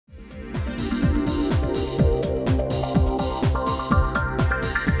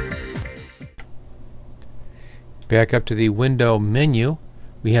Back up to the window menu,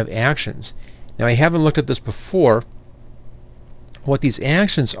 we have actions. Now I haven't looked at this before. What these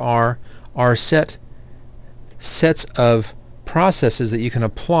actions are sets of processes that you can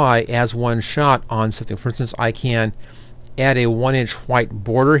apply as one shot on something. For instance, I can add a 1-inch white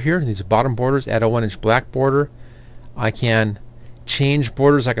border here, these bottom borders, add a 1-inch black border. I can change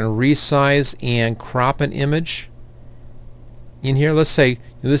borders, I can resize and crop an image. In here, let's say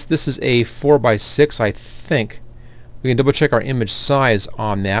this is a 4:6, I think. We can double check our image size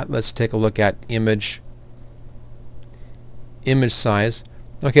on that. Let's take a look at image size.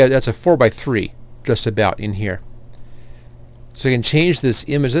 Okay, that's a 4:3, just about in here. So you can change this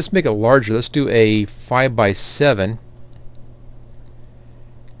image. Let's make it larger. Let's do a 5:7.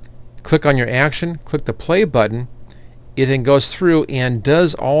 Click on your action, click the play button. It then goes through and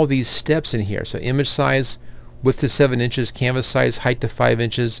does all these steps in here. So image size, width to 7 inches, canvas size, height to 5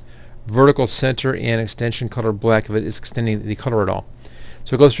 inches, vertical center, and extension color black if it is extending the color at all.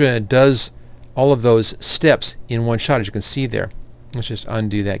 So it goes through and it does all of those steps in one shot, as you can see there. Let's just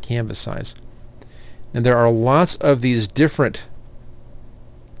undo that canvas size. And there are lots of these different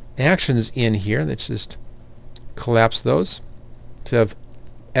actions in here. Let's just collapse those. Instead of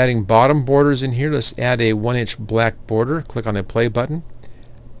adding bottom borders in here, let's add a 1-inch black border. Click on the play button.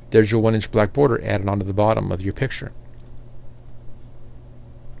 There's your 1-inch black border added onto the bottom of your picture.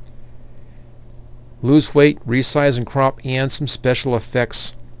 Lose weight, resize and crop, and some special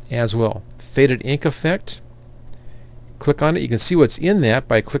effects as well. Faded ink effect. Click on it. You can see what's in that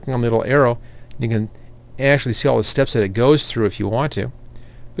by clicking on the little arrow. You can actually see all the steps that it goes through if you want to.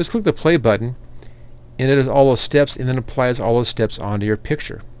 Just click the play button and it does all those steps and then applies all those steps onto your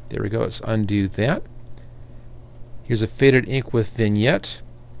picture. There we go. Let's undo that. Here's a faded ink with vignette.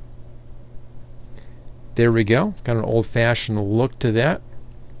 There we go. Got an old-fashioned look to that.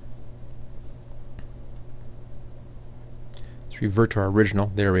 Let's revert to our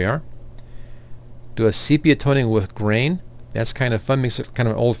original. There we are. Do a sepia toning with grain. That's kind of fun. Makes it kind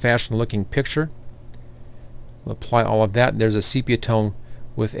of an old-fashioned looking picture. We'll apply all of that. There's a sepia tone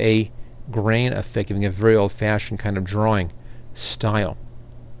with a grain effect, giving a very old-fashioned kind of drawing style.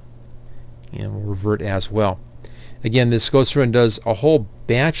 And we'll revert as well. Again, this goes through and does a whole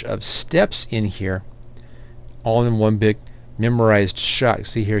batch of steps in here, all in one big memorized shot.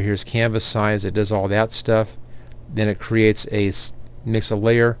 See here, here's canvas size. It does all that stuff. Then it creates makes a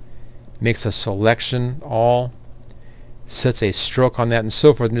layer, makes a selection, all, sets a stroke on that, and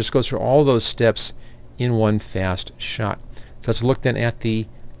so forth, and just goes through all those steps in one fast shot. So let's look then at the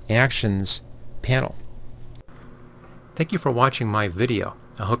Actions panel. Thank you for watching my video.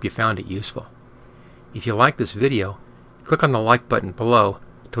 I hope you found it useful. If you like this video, click on the like button below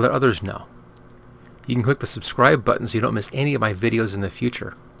to let others know. You can click the subscribe button so you don't miss any of my videos in the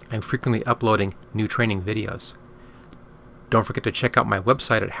future. I'm frequently uploading new training videos. Don't forget to check out my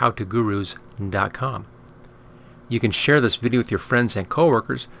website at howtogurus.com. You can share this video with your friends and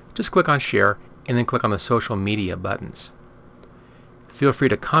coworkers. Just click on share and then click on the social media buttons. Feel free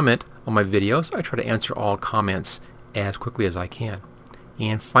to comment on my videos. I try to answer all comments as quickly as I can.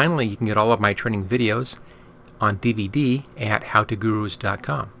 And finally, you can get all of my training videos on DVD at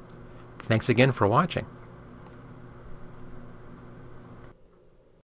howtogurus.com. Thanks again for watching.